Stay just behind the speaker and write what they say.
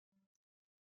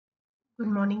Good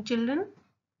morning, children.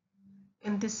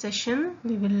 In this session,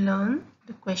 we will learn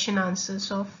the question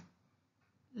answers of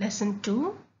lesson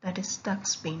 2, that is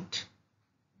Tux Paint.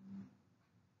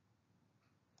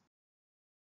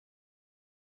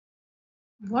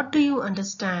 What do you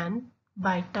understand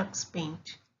by Tux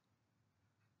Paint?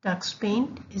 Tux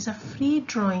Paint is a free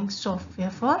drawing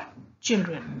software for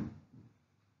children.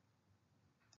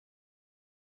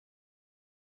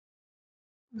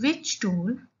 Which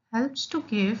tool helps to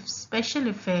give special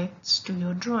effects to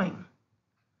your drawing?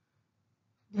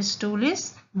 This tool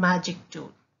is Magic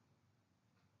Tool.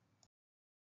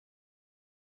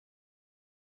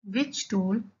 Which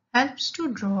tool helps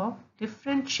to draw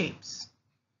different shapes?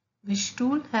 Which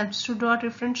tool helps to draw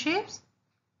different shapes?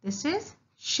 This is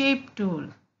Shape Tool.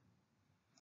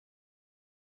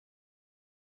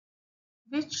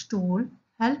 Which tool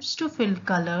helps to fill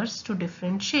colors to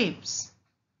different shapes?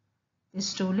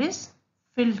 This tool is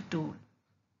Fill Tool.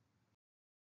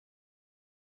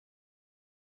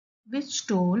 Which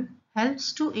tool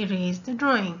helps to erase the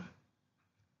drawing?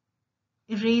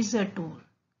 Eraser Tool.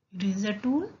 Eraser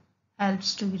Tool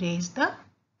helps to erase the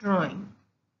drawing.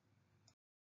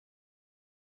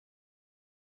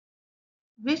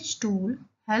 Which tool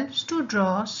helps to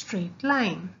draw straight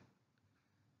line?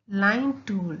 Line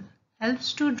Tool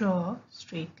helps to draw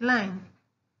straight line.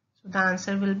 So the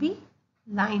answer will be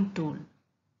Line Tool.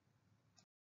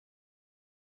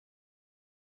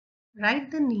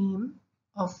 Write the name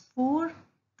of 4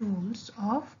 tools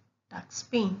of Tux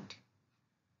Paint.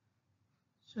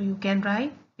 So you can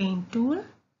write Paint Tool,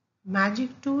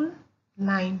 Magic Tool,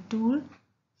 Line Tool,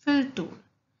 Fill Tool.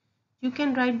 You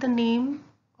can write the name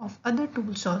of other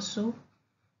tools also.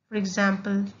 For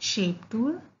example, Shape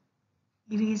Tool,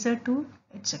 Eraser Tool,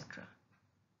 etc.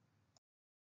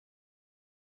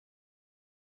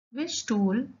 Which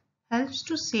tool helps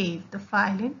to save the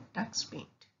file in Tux Paint?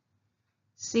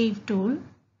 Save Tool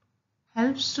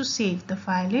helps to save the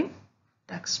file in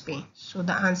Tux Paint. So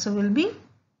the answer will be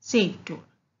Save Tool.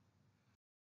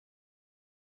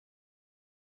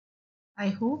 I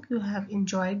hope you have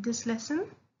enjoyed this lesson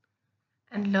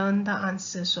and learned the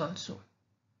answers also.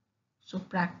 So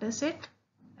practice it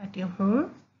at your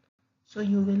home so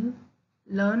you will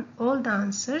learn all the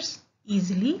answers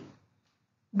easily.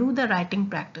 Do the writing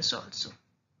practice also.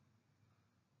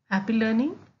 Happy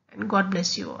learning and God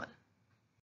bless you all.